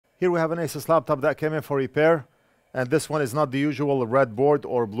Here we have an ASUS laptop that came in for repair, and this one is not the usual red board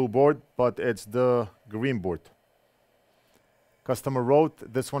or blue board, but it's the green board. Customer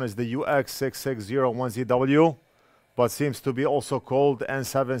wrote, this one is the UX6601ZW, but seems to be also called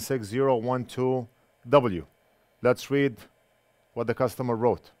N76012W. Let's read what the customer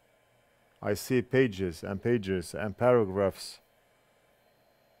wrote. I see pages and pages and paragraphs.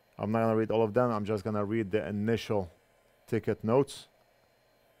 I'm not going to read all of them. I'm just going to read the initial ticket notes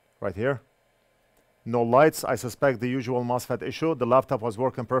right here. No lights. I suspect the usual MOSFET issue. The laptop was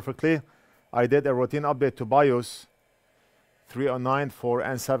working perfectly. I did a routine update to BIOS 309 for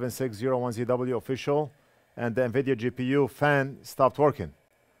N76010ZW official, and the NVIDIA GPU fan stopped working.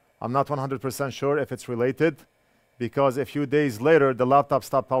 I'm not 100% sure if it's related, because a few days later the laptop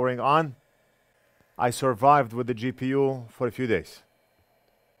stopped powering on. I survived with the GPU for a few days.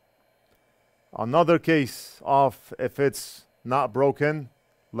 Another case of if it's not broken,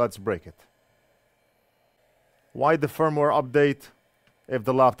 let's break it. Why the firmware update if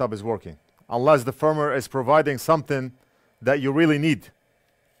the laptop is working? Unless the firmware is providing something that you really need.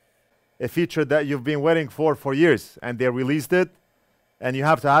 A feature that you've been waiting for years, and they released it, and you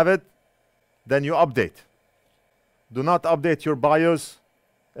have to have it, then you update. Do not update your BIOS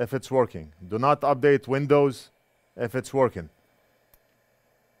if it's working. Do not update Windows if it's working.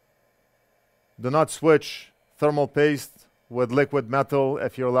 Do not switch thermal paste with liquid metal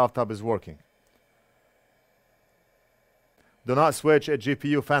if your laptop is working. Do not switch a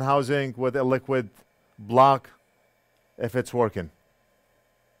GPU fan housing with a liquid block if it's working.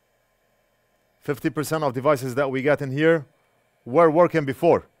 50% of devices that we get in here were working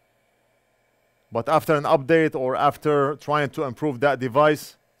before, but after an update or after trying to improve that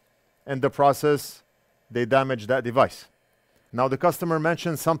device, in the process, they damage that device. Now the customer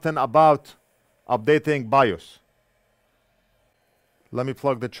mentioned something about updating BIOS. Let me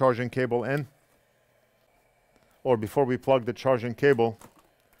plug the charging cable in. Or before we plug the charging cable,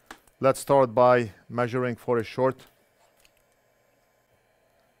 let's start by measuring for a short.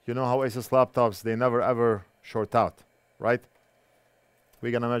 You know how ASUS laptops, they never ever short out, right?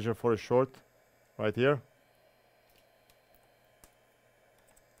 We're gonna measure for a short right here.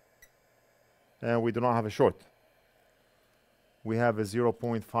 And we do not have a short. We have a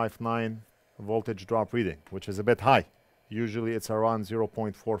 0.59 voltage drop reading, which is a bit high. Usually it's around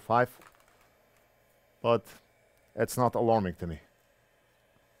 0.45, but it's not alarming to me.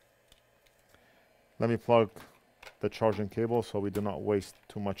 Let me plug the charging cable so we do not waste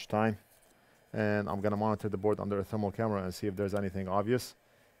too much time. And I'm going to monitor the board under a thermal camera and see if there's anything obvious,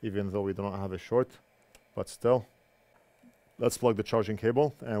 even though we do not have a short, but still. Let's plug the charging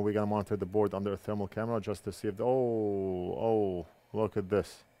cable, and we're going to monitor the board under a thermal camera just to see if oh, look at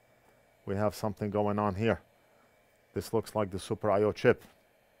this. We have something going on here. This looks like the Super I/O chip.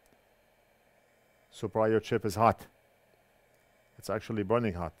 Super I/O chip is hot. It's actually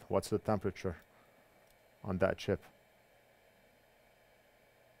burning hot. What's the temperature on that chip?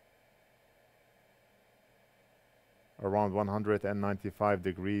 Around 195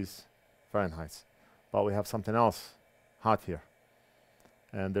 degrees Fahrenheit. But we have something else hot here.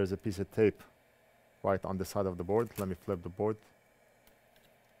 And there's a piece of tape right on the side of the board. Let me flip the board.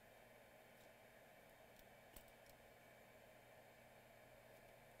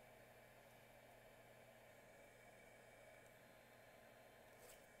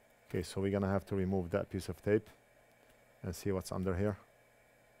 Okay, so we're gonna have to remove that piece of tape and see what's under here.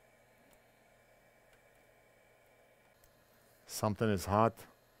 Something is hot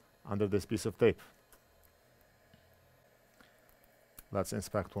under this piece of tape. Let's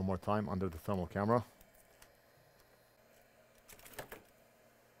inspect one more time under the thermal camera.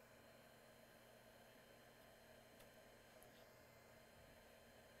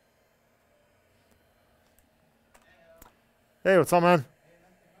 Hey, what's up, man?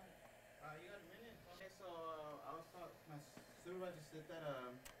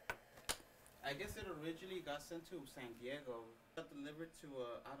 I guess it originally got sent to San Diego, got delivered to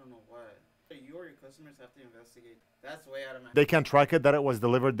I don't know what. You or your customers have to investigate. That's way out of my... They can track it that it was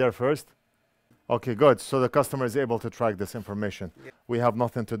delivered there first? Okay, good. So the customer is able to track this information. Yeah. We have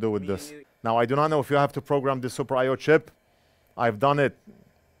nothing to do with this. Now, I do not know if you have to program the Super I/O chip. I've done it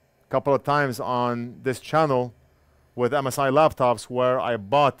a couple of times on this channel with MSI laptops where I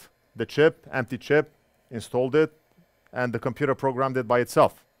bought the chip, empty chip, installed it, and the computer programmed it by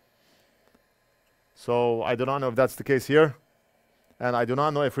itself. So I do not know if that's the case here, and I do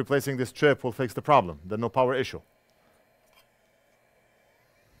not know if replacing this chip will fix the problem, the no power issue.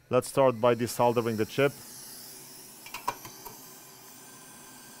 Let's start by desoldering the chip.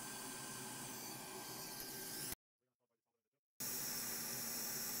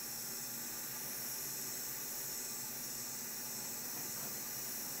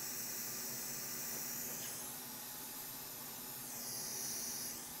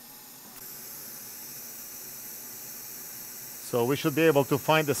 So we should be able to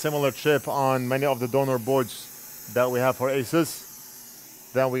find a similar chip on many of the donor boards that we have for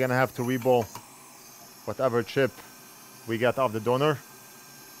ASUS. Then we're gonna have to reball whatever chip we get off the donor.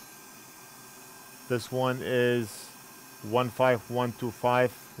 This one is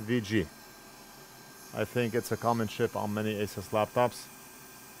 15125 VG. I think it's a common chip on many ASUS laptops.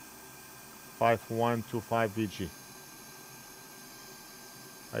 5125 VG.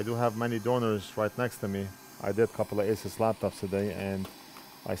 I do have many donors right next to me. I did a couple of ASUS laptops today and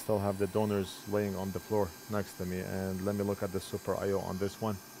I still have the donors laying on the floor next to me. And let me look at the Super IO on this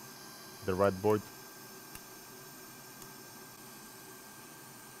one, the red board.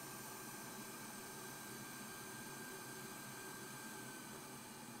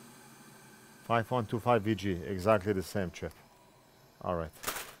 (5125 VG), exactly the same chip. All right.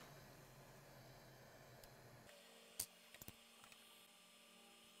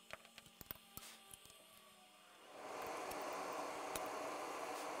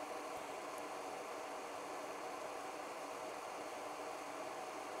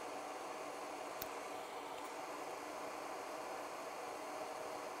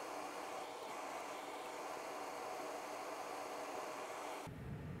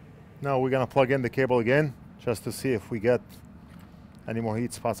 Now we're gonna plug in the cable again just to see if we get any more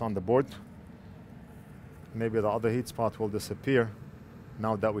heat spots on the board. Maybe the other heat spot will disappear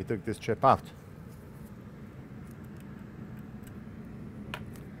now that we took this chip out.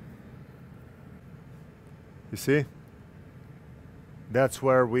 You see? That's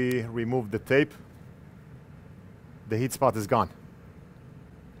where we removed the tape. The heat spot is gone.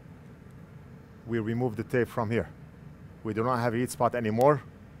 We removed the tape from here. We do not have a heat spot anymore.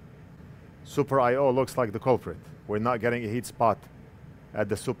 Super IO looks like the culprit. We're not getting a heat spot at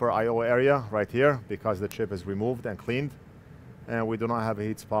the Super IO area right here because the chip is removed and cleaned. And we do not have a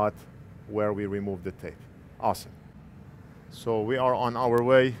heat spot where we removed the tape. Awesome. So we are on our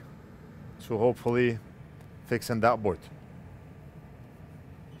way to hopefully fixing that board.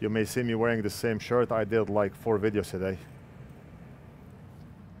 You may see me wearing the same shirt. I did like 4 videos today.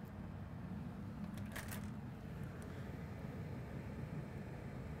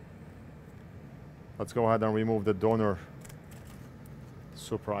 Let's go ahead and remove the donor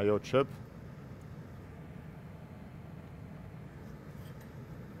Super IO chip.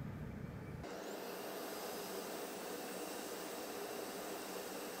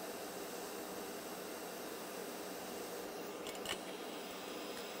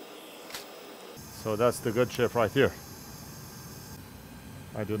 So that's the good chip right here.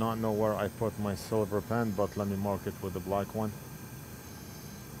 I do not know where I put my silver pen, but let me mark it with the black one.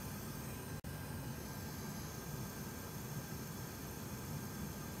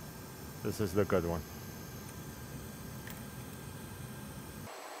 This is the good one.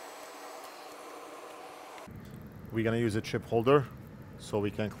 We're gonna use a chip holder so we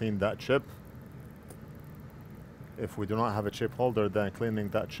can clean that chip. If we do not have a chip holder, then cleaning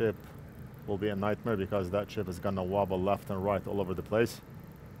that chip will be a nightmare because that chip is gonna wobble left and right all over the place.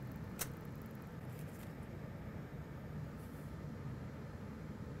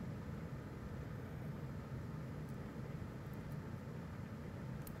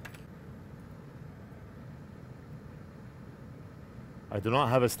 I do not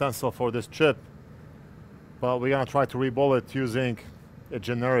have a stencil for this chip, but we're gonna try to reball it using a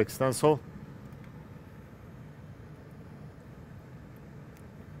generic stencil.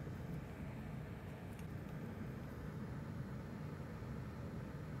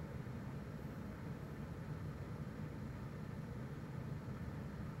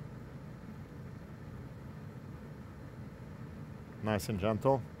 Nice and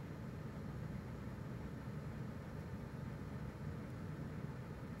gentle.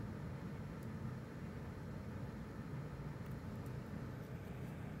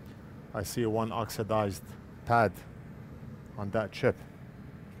 I see one oxidized pad on that chip.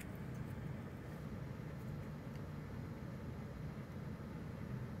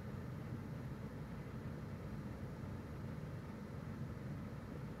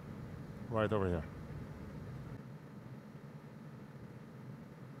 Right over here.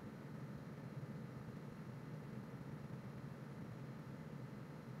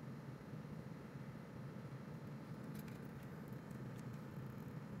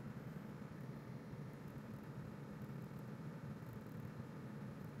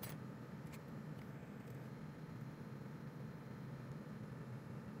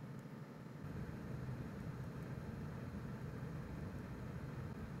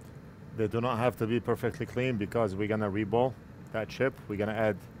 They do not have to be perfectly clean because we're gonna reball that chip. We're gonna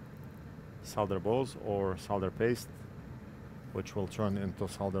add solder balls or solder paste, which will turn into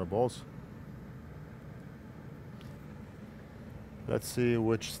solder balls. Let's see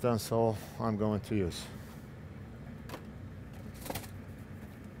which stencil I'm going to use.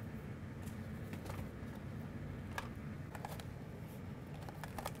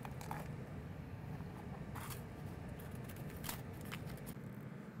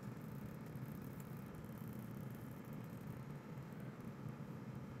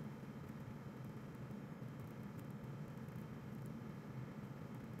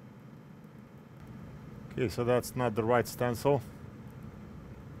 Okay, so that's not the right stencil.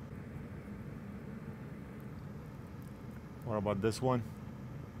 What about this one?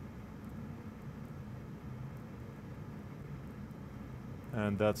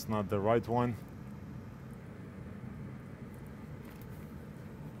 And that's not the right one.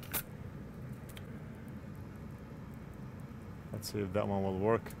 Let's see if that one will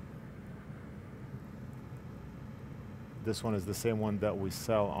work. This one is the same one that we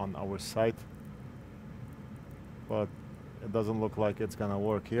sell on our site, but it doesn't look like it's gonna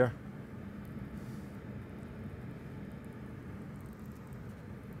work here.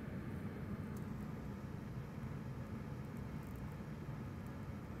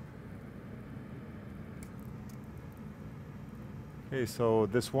 Okay, so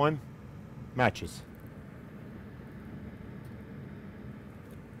this one matches.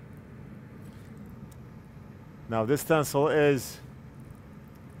 Now this stencil is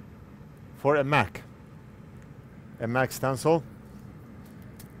for a Mac stencil,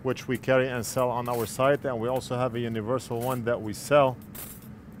 which we carry and sell on our site, and we also have a universal one that we sell.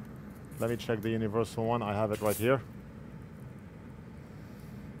 Let me check the universal one. I have it right here.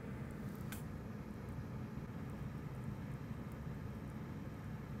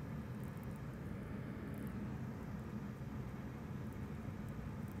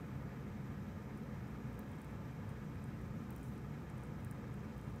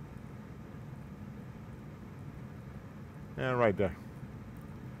 And right there.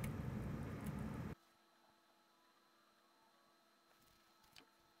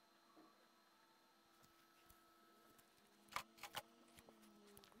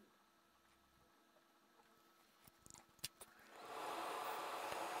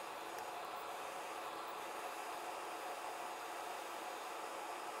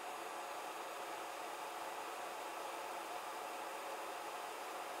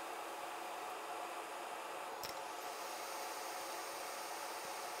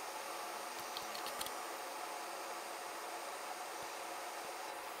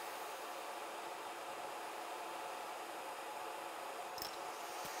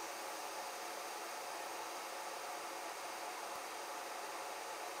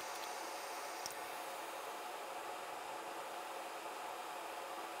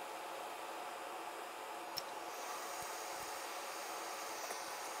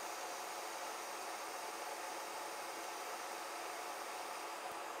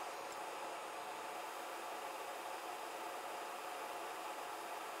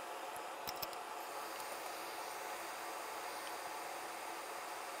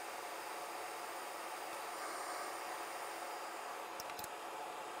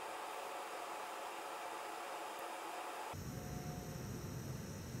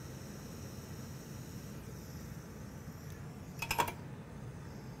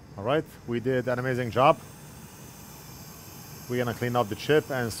 All right, we did an amazing job. We're gonna clean up the chip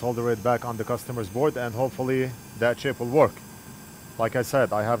and solder it back on the customer's board, and hopefully that chip will work. Like I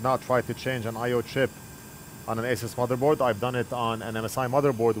said, I have not tried to change an I/O chip on an ASUS motherboard. I've done it on an MSI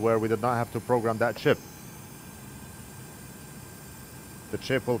motherboard where we did not have to program that chip. The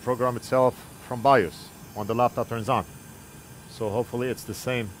chip will program itself from BIOS when the laptop turns on. So hopefully it's the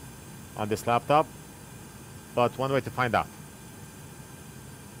same on this laptop, but one way to find out.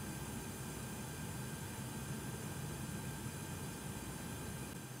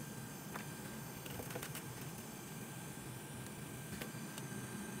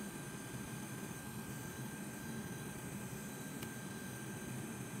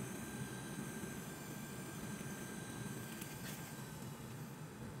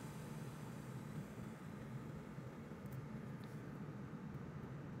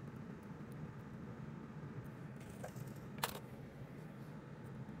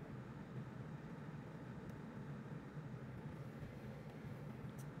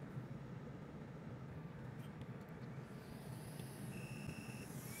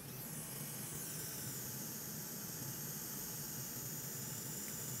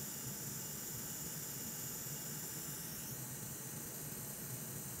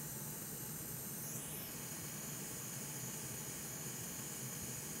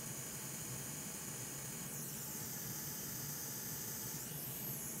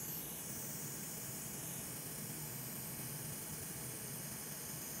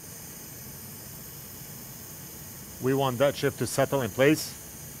 We want that chip to settle in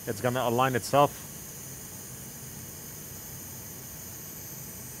place. It's gonna align itself.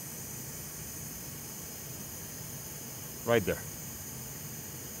 Right there.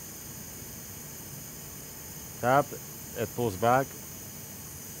 Tap, it pulls back.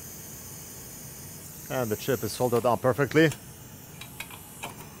 And the chip is soldered on perfectly.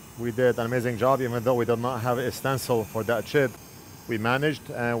 We did an amazing job, even though we did not have a stencil for that chip. We managed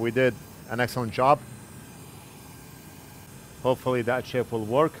and we did an excellent job. Hopefully that chip will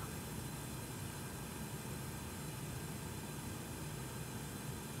work.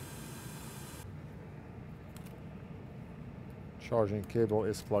 Charging cable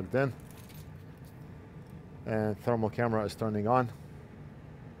is plugged in. And thermal camera is turning on.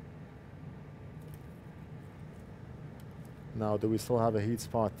 Now, do we still have a heat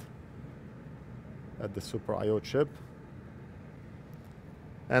spot at the Super I/O chip?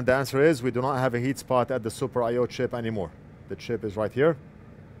 And the answer is we do not have a heat spot at the Super I/O chip anymore. The chip is right here.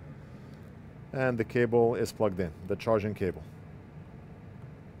 And the cable is plugged in, the charging cable.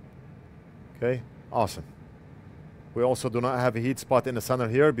 Okay, awesome. We also do not have a heat spot in the center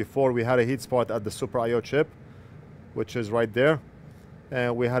here. Before we had a heat spot at the Super I/O chip, which is right there.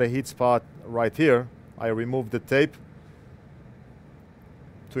 And we had a heat spot right here. I removed the tape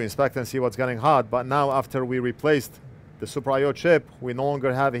to inspect and see what's getting hot. But now after we replaced the Super I/O chip, we no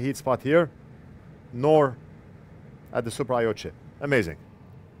longer have a heat spot here, nor at the Super I/O chip. Amazing.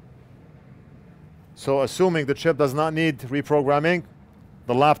 So assuming the chip does not need reprogramming,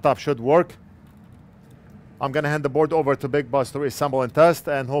 the laptop should work. I'm gonna hand the board over to Big Boss to reassemble and test,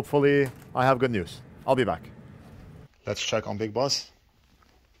 and hopefully I have good news. I'll be back. Let's check on Big Boss.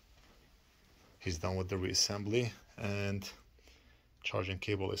 He's done with the reassembly and charging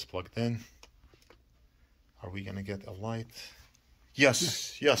cable is plugged in. Are we gonna get a light?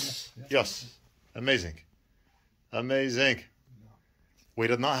 Yes, yes, yes. Amazing. Amazing. We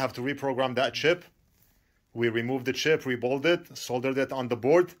did not have to reprogram that chip. We removed the chip, rebolted it, soldered it on the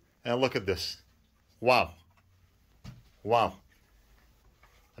board, and look at this. Wow. Wow.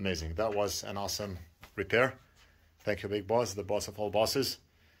 Amazing. That was an awesome repair. Thank you, Big Boss, the boss of all bosses.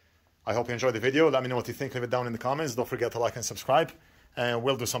 I hope you enjoyed the video. Let me know what you think. Leave it down in the comments. Don't forget to like and subscribe. And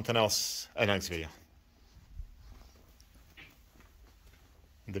we'll do something else in the next video.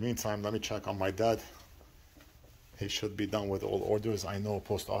 In the meantime, let me check on my dad. He should be done with all orders. I know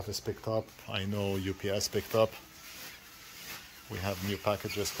post office picked up. I know UPS picked up. We have new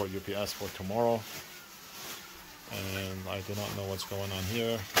packages for UPS for tomorrow. And I do not know what's going on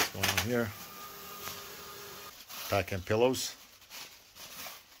here. What's going on here? Back end pillows.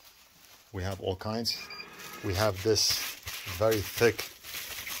 We have all kinds. We have this very thick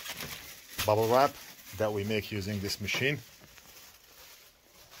bubble wrap that we make using this machine.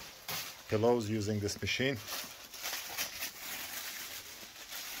 Pillows using this machine.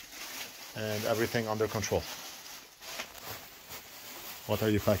 And everything under control. What are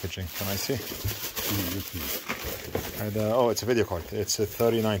you packaging? Can I see? And, oh, it's a video card. It's a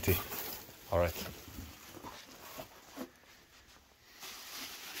 3090. All right.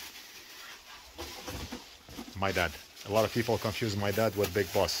 My dad. A lot of people confuse my dad with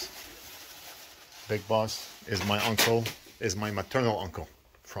Big Boss. Big Boss is my uncle, is my maternal uncle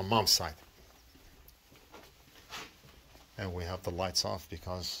from mom's side. And we have the lights off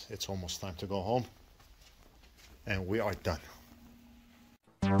because it's almost time to go home. And we are done.